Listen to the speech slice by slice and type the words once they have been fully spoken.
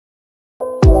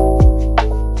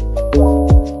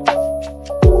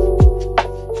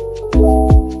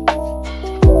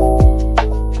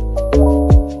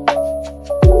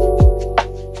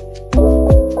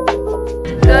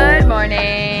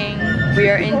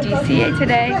GCA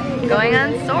today, going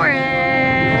on Soarin'.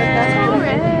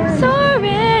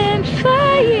 Soarin',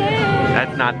 flying.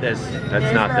 That's not this.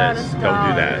 That's not this. Don't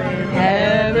do that.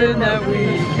 Heaven that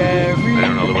we carry. I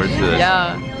don't know the words to this.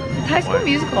 Yeah. It's High School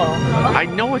Musical. I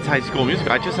know it's High School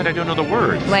Musical. I just said I don't know the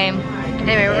words. Lame.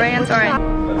 Anyway, we're going on Soarin'.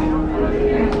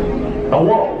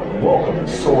 Hello and welcome to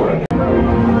Soarin'.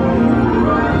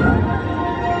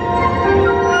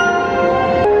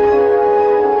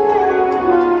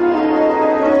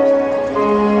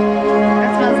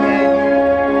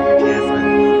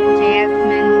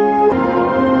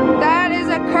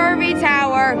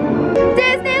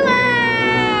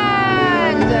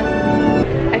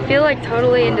 Like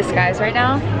totally in disguise right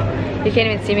now. You can't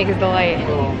even see me because of the light.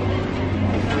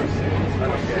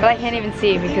 But I can't even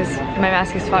see because my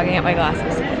mask is fogging up my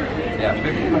glasses.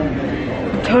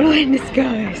 I'm totally in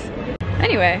disguise.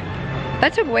 Anyway,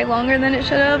 that took way longer than it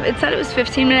should have. It said it was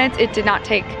 15 minutes. It did not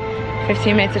take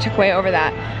 15 minutes. It took way over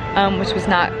that, which was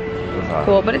not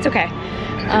cool, but it's okay.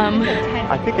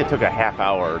 I think it took a half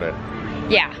hour to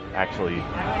actually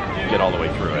get all the way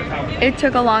through it. It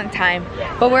took a long time,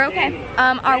 but we're okay.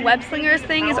 Our web slingers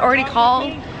thing is already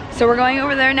called, so we're going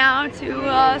over there now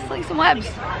to sling some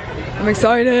webs. I'm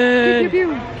excited. Pew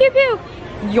pew pew. Pew pew.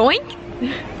 Yoink.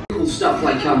 Cool stuff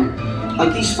like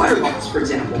these spider balls, for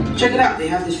example. Check it out. They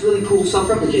have this really cool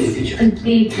self-replicating feature.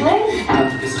 The play?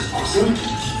 This is awesome.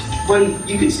 Buddy,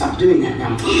 you can stop doing that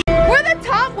now. We're the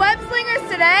top web slingers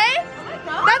today.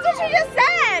 That's what you just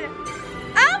said.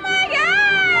 Oh my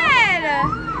god!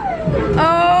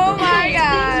 Oh my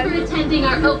god! Thanks for attending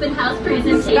our open house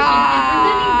presentation Stop.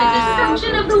 and preventing the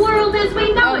destruction of the world as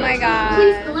we know it. Oh my god!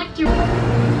 Please collect your.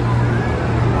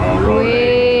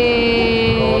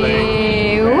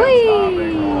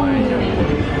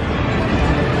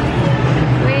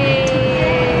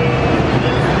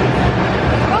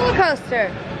 Roller coaster.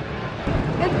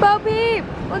 It's Bo Peep.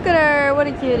 Look at her. What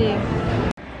a cutie.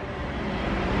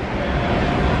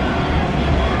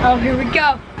 Oh, here we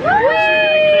go.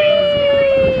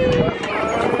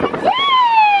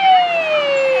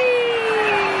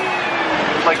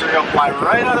 It's like we're gonna fly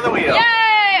right out of the wheel.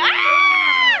 Yay!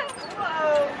 Ah!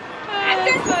 Whoa.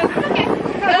 Okay. Woo!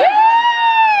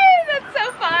 That's so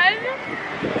fun.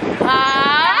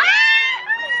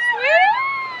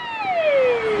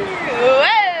 Whoa!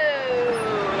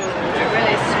 It's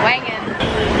really swinging.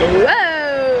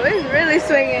 Whoa! It's really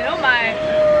swinging. Oh my.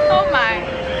 Oh my.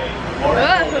 Whoa.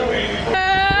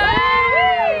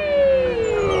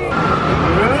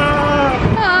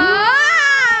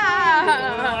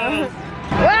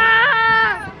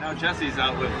 Now Jesse's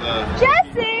out with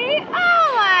Jesse!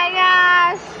 Oh my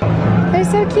gosh! They're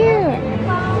so cute.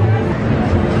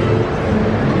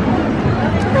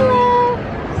 Hello.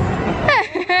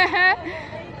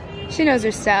 She knows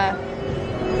her stuff.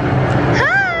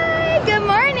 Hi, good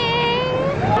morning.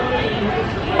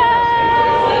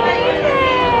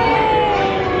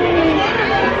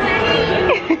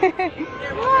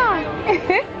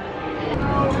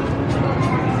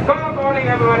 Good morning,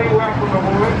 everybody. Welcome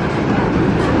aboard.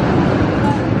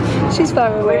 She's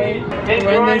far away.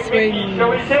 Enjoy Mickey's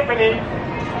Showy Symphony.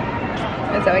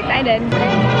 I'm so excited.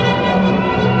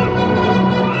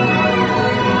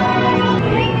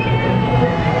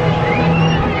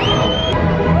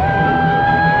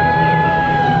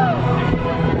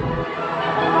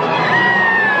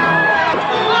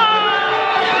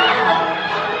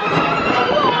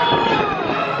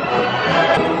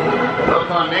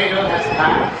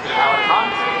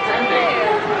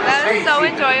 That was so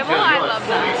enjoyable. I love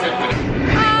that.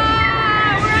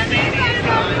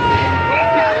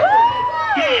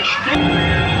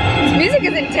 This music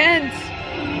is intense.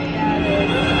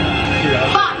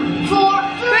 5, 4,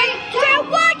 3, 2,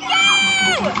 1, go!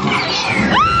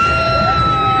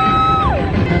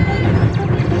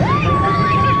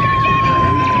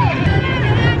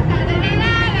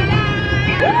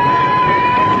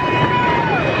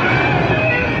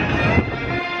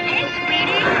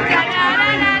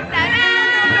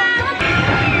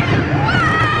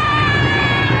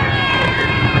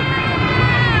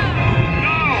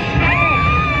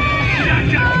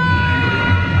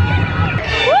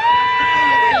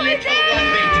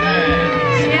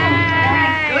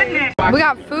 We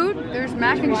got food, there's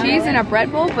mac and cheese in a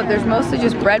bread bowl, but there's mostly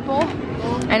just bread bowl.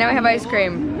 And now we have ice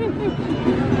cream.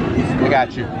 I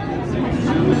got you.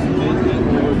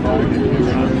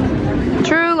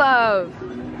 True love.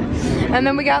 And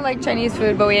then we got like Chinese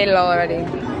food, but we ate it all already.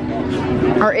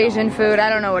 Or Asian food, I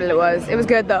don't know what it was. It was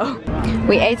good though.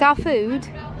 We ate our food.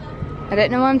 I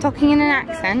don't know why I'm talking in an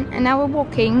accent. And now we're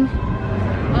walking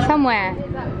somewhere.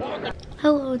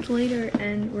 Hello, it's later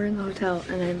and we're in the hotel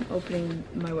and I'm opening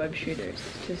my web shooters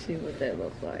to see what they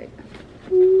look like.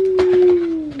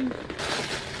 Ooh.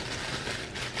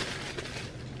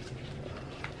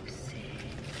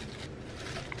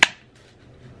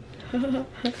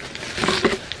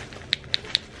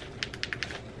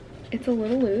 It's a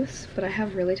little loose, but I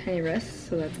have really tiny wrists,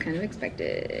 so that's kind of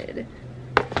expected.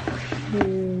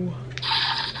 Ooh.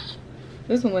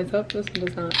 This one lights up, this one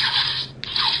does not.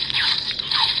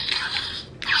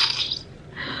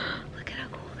 Look at how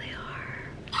cool they are.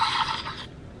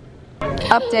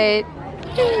 Update.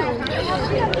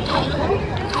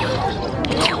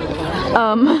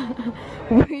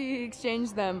 We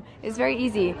exchanged them. It's very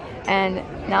easy, and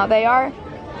now they are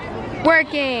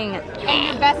working. And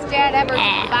your best dad ever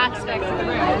box next to the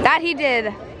room. That he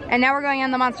did. And now we're going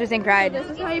on the Monsters Inc. ride. This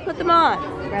is how you put them on.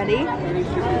 Ready?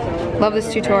 Love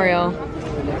this tutorial.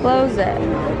 Close it.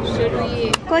 Should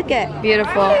we Click it.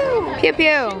 Beautiful. Pew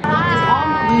pew.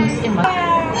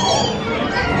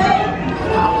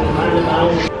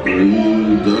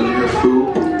 Done your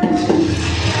food?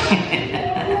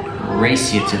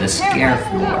 Race you to the scare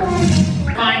floor.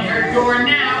 Find her door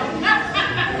now.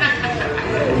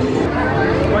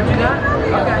 What you got?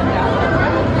 Okay.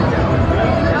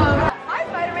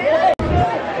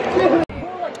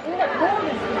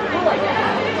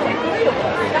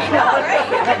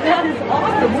 That is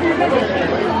awesome.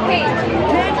 Hey.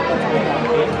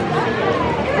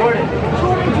 Jordan.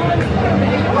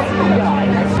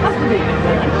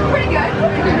 Pretty good.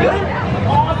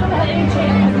 Awesome. Had any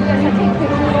chance? You guys had taken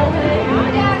pictures all day?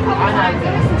 Yeah, a couple times.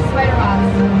 There was some spider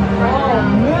hops. Oh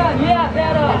man, yeah,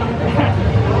 that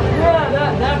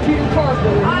Peter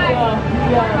Parker.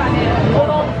 Hold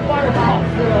all the spider hops.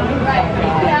 Right.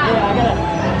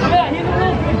 Yeah, he's a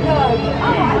real good guy.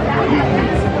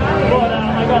 But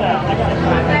I gotta.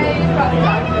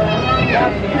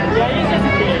 Yeah, he's just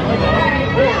a kid.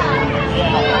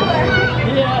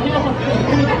 Yeah, he don't.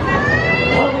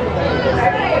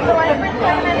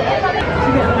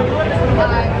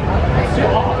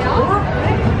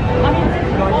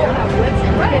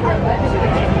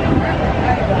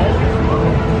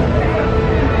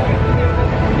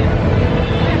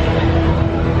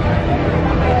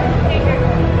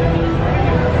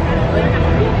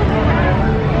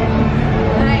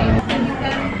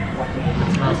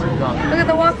 Look at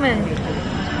the Walkman.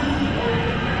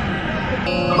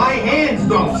 My hands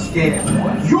don't scan.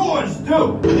 Yours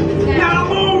do. Now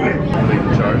move it.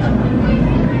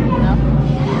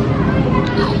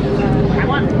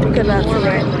 Look at that.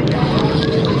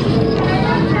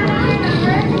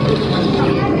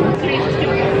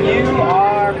 You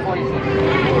are poison.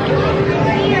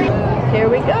 Here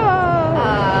we go.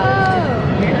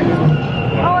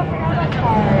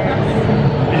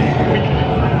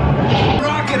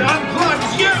 Rocket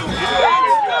unplugs you.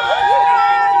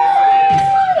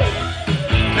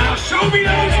 Now show me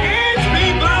those hands,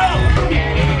 people.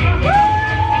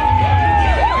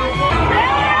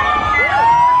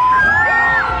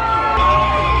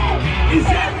 Is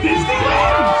that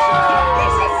Disneyland?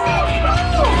 This is so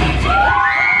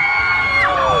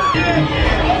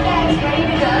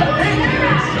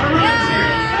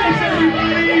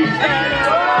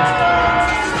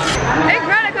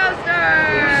Incredicoaster!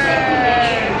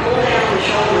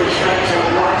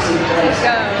 Let's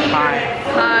go. Hi.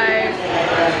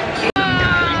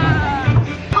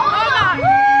 Oh my!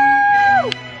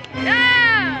 Woo!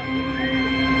 Yeah!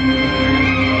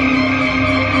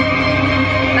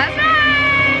 That's right!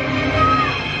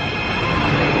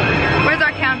 Where's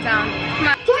our countdown? Come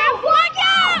on.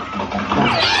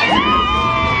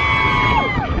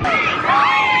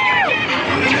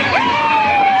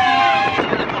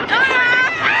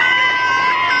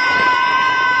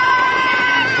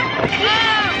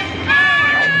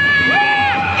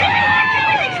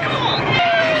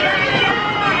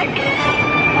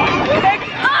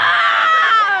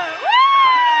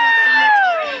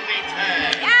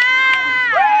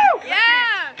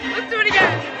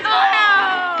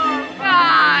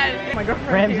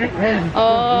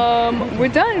 We're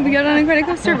done. We got on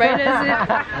Incredicoaster right as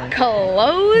it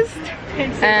closed.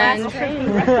 And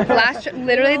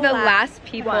literally the last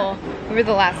people. We were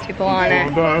the last people on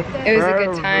it. It was a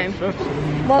good time.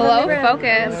 Hello,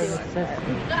 focus.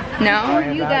 No?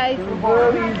 you guys?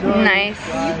 Nice.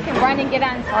 You can run and get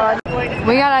on.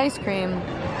 We got ice cream.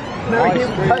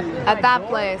 At that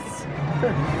place.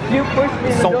 You pushed me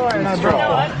in the door and I broke.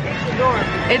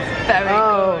 It's very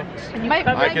good. My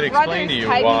I can explain to you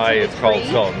why it's called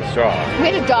Salt and Straw. We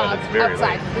had a dog But it's very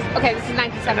outside. Okay, this is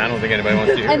 1970. And I don't think anybody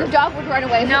wants to hear And the it. dog would run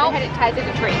away, so they had it tied to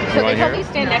the tree. So they wanna told hear me it? to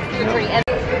stand next to the tree. And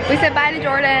we said bye to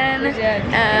Jordan. We did.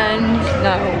 And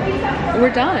no,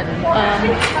 we're done.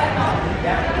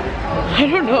 I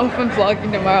don't know if I'm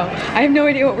vlogging tomorrow. I have no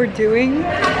idea what we're doing,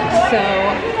 so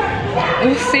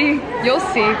we'll see. You'll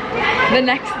see. The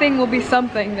next thing will be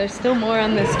something. There's still more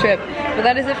on this trip, but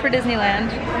that is it for Disneyland.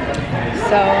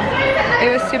 So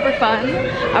it was super fun.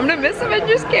 I'm gonna miss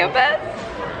Avengers Campus.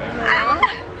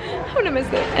 I'm gonna miss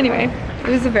it. Anyway, it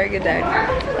was a very good day.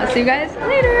 I'll see you guys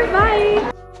later. Bye.